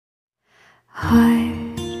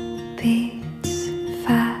Heart beats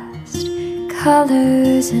fast,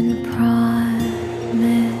 colors and promises.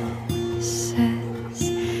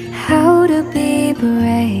 How to be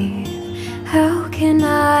brave, how can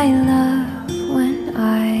I love when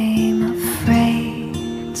I'm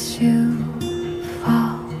afraid to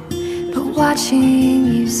fall? But watching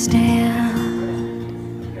you stand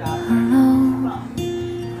alone,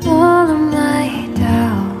 all of my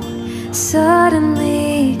doubt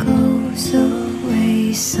suddenly goes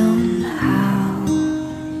away somehow.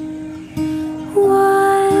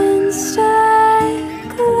 One step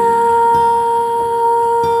closer.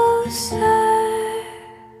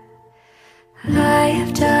 I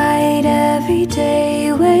have died every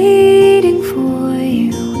day waiting for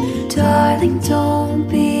you. Darling, don't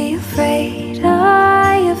be afraid.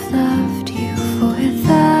 I have loved you for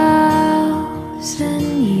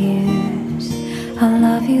 1,000 years. I'll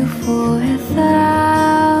love you for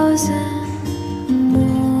 1,000 more.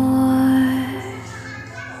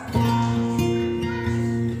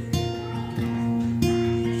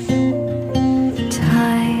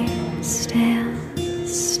 Time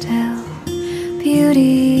stands still,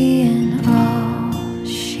 beauty in all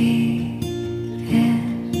she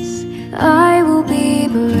is. I will be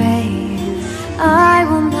brave, I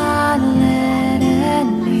will not let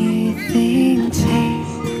anything take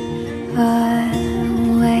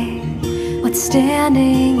away what's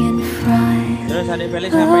standing in front Terus adik Feli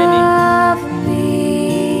siapa ini? of me.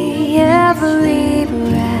 Every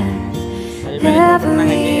breath,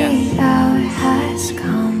 every hour has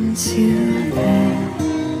come to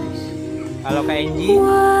this. Kalau Kak Enji,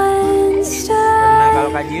 One nah kalau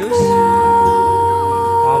step Kak Jius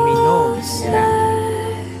mau minum, ya.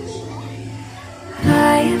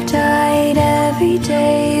 I have died every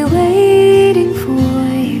day waiting for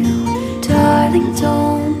you. Darling,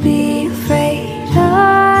 don't be afraid.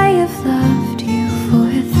 I have loved you for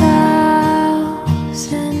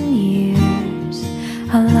 1,000 years.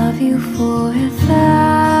 I'll love you for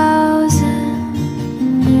 1,000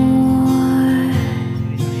 more.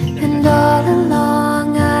 And all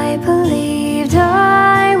along I believed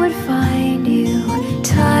I would find you.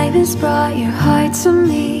 Time has brought your heart to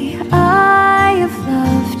me. I have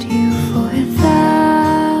loved you for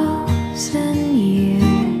 1,000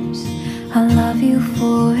 years. I'll love you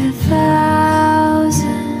for 1,000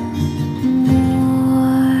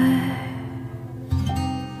 more.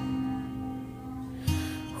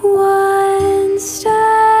 One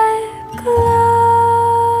step closer.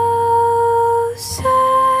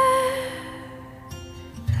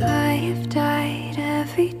 I have died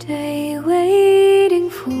every day waiting